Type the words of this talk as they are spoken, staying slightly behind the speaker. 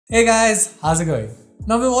Hey guys, how's it going?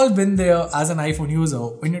 Now we've all been there as an iPhone user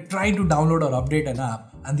when you're trying to download or update an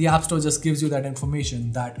app and the App Store just gives you that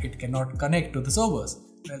information that it cannot connect to the servers.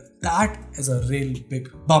 Well, that is a real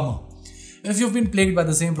big bummer. If you've been plagued by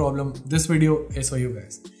the same problem, this video is for you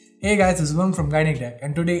guys. Hey guys, this is Varun from Guiding Tech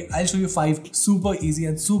and today I'll show you 5 super easy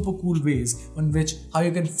and super cool ways on which how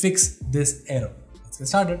you can fix this error. Let's get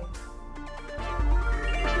started.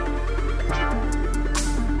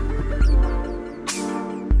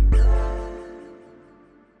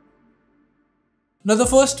 Now the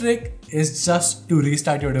first trick is just to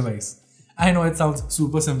restart your device. I know it sounds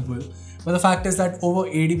super simple, but the fact is that over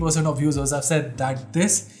 80% of users have said that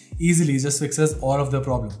this easily just fixes all of their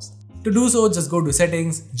problems. To do so, just go to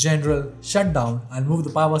Settings, General, Shut Down and move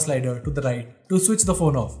the power slider to the right to switch the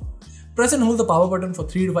phone off. Press and hold the power button for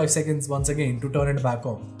 3 to 5 seconds once again to turn it back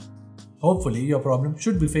on. Hopefully your problem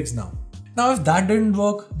should be fixed now. Now if that didn't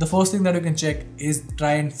work, the first thing that you can check is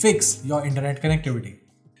try and fix your internet connectivity.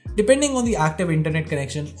 Depending on the active internet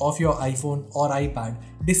connection of your iPhone or iPad,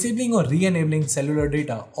 disabling or re-enabling cellular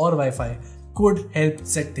data or Wi-Fi could help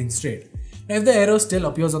set things straight. Now if the error still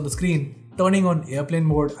appears on the screen, turning on airplane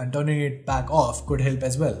mode and turning it back off could help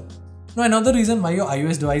as well. Now another reason why your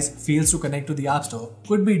iOS device fails to connect to the App Store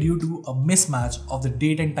could be due to a mismatch of the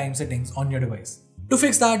date and time settings on your device. To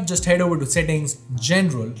fix that, just head over to Settings,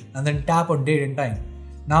 General and then tap on Date and Time.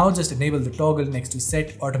 Now just enable the toggle next to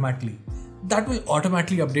Set Automatically. That will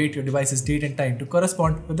automatically update your device's date and time to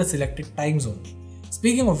correspond with the selected time zone.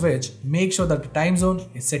 Speaking of which, make sure that the time zone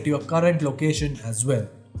is set to your current location as well.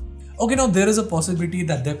 Okay, now there is a possibility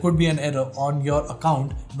that there could be an error on your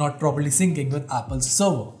account not properly syncing with Apple's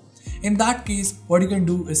server. In that case, what you can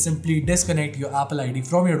do is simply disconnect your Apple ID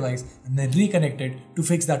from your device and then reconnect it to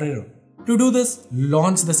fix that error. To do this,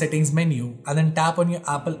 launch the settings menu and then tap on your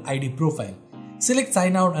Apple ID profile. Select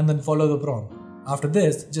sign out and then follow the prompt. After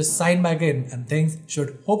this, just sign back in and things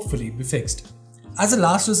should hopefully be fixed. As a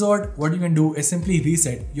last resort, what you can do is simply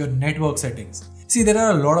reset your network settings. See, there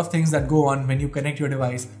are a lot of things that go on when you connect your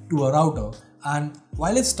device to a router, and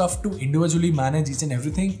while it's tough to individually manage each and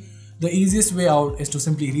everything, the easiest way out is to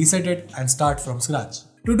simply reset it and start from scratch.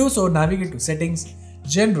 To do so, navigate to Settings,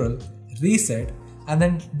 General, Reset, and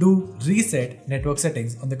then do Reset Network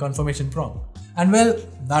Settings on the confirmation prompt. And well,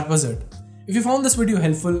 that was it. If you found this video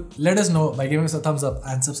helpful, let us know by giving us a thumbs up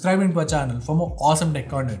and subscribing to our channel for more awesome tech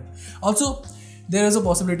content. Also, there is a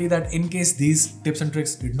possibility that in case these tips and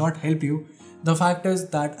tricks did not help you, the fact is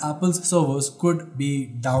that Apple's servers could be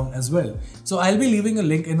down as well. So I'll be leaving a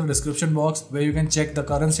link in the description box where you can check the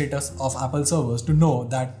current status of Apple servers to know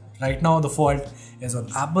that right now the fault is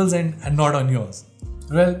on Apple's end and not on yours.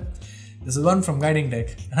 Well, this is Varun from Guiding Tech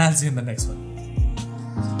and I'll see you in the next one.